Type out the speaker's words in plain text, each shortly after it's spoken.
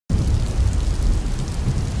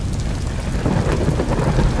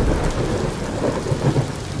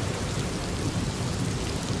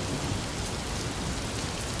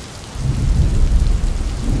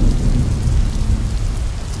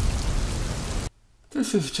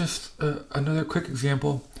this is just another quick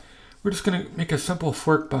example. We're just going to make a simple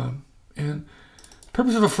fork bomb. And the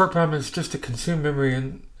purpose of a fork bomb is just to consume memory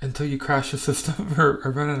until you crash the system or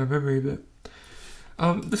run out of memory. But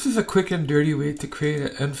this is a quick and dirty way to create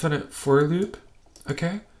an infinite for loop.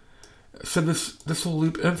 Okay, so this will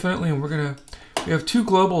loop infinitely, and we have two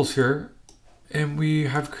globals here, and we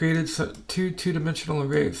have created two-dimensional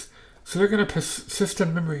arrays. So they're going to persist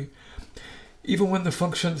in memory, even when the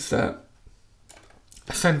functions that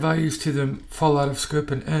assign values to them fall out of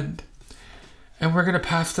scope and end. And we're going to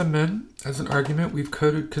pass them in as an argument. We've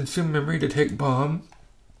coded consume memory to take bomb.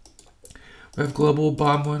 We have global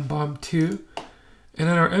bomb1, bomb2. And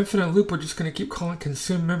in our infinite loop, we're just going to keep calling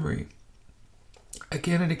consume memory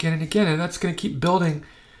again and again and again. And that's going to keep building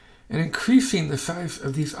and increasing the size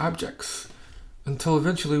of these objects until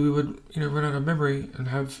eventually we would run out of memory and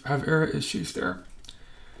have error issues there.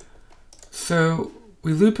 So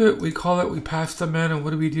we loop it, we call it, we pass them in, and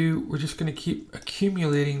what do? We're just going to keep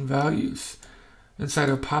accumulating values inside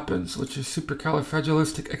of poppins, which is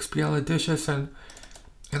supercalifragilisticexpialidocious and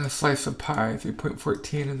a slice of pi,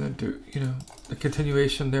 3.14, and then do the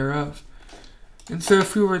continuation thereof. And so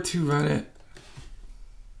if we were to run it,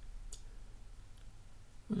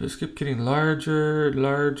 we'll just keep getting larger,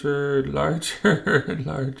 larger, larger,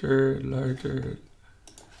 larger, larger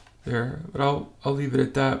there. But I'll leave it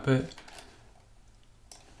at that. But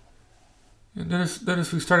and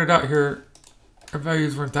notice we started out here, our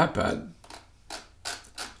values weren't that bad.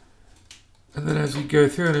 And then as we go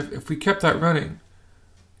through, and if we kept that running,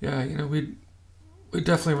 yeah, we'd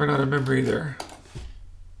definitely run out of memory there,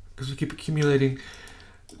 because we keep accumulating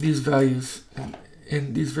these values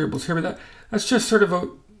in these variables here. But that's just sort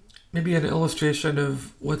of maybe an illustration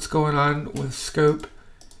of what's going on with scope.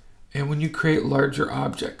 And when you create larger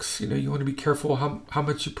objects, you want to be careful how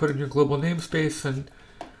much you put in your global namespace. And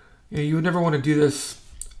you would never want to do this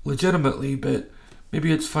legitimately, but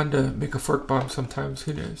maybe it's fun to make a fork bomb sometimes.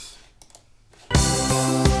 Who knows?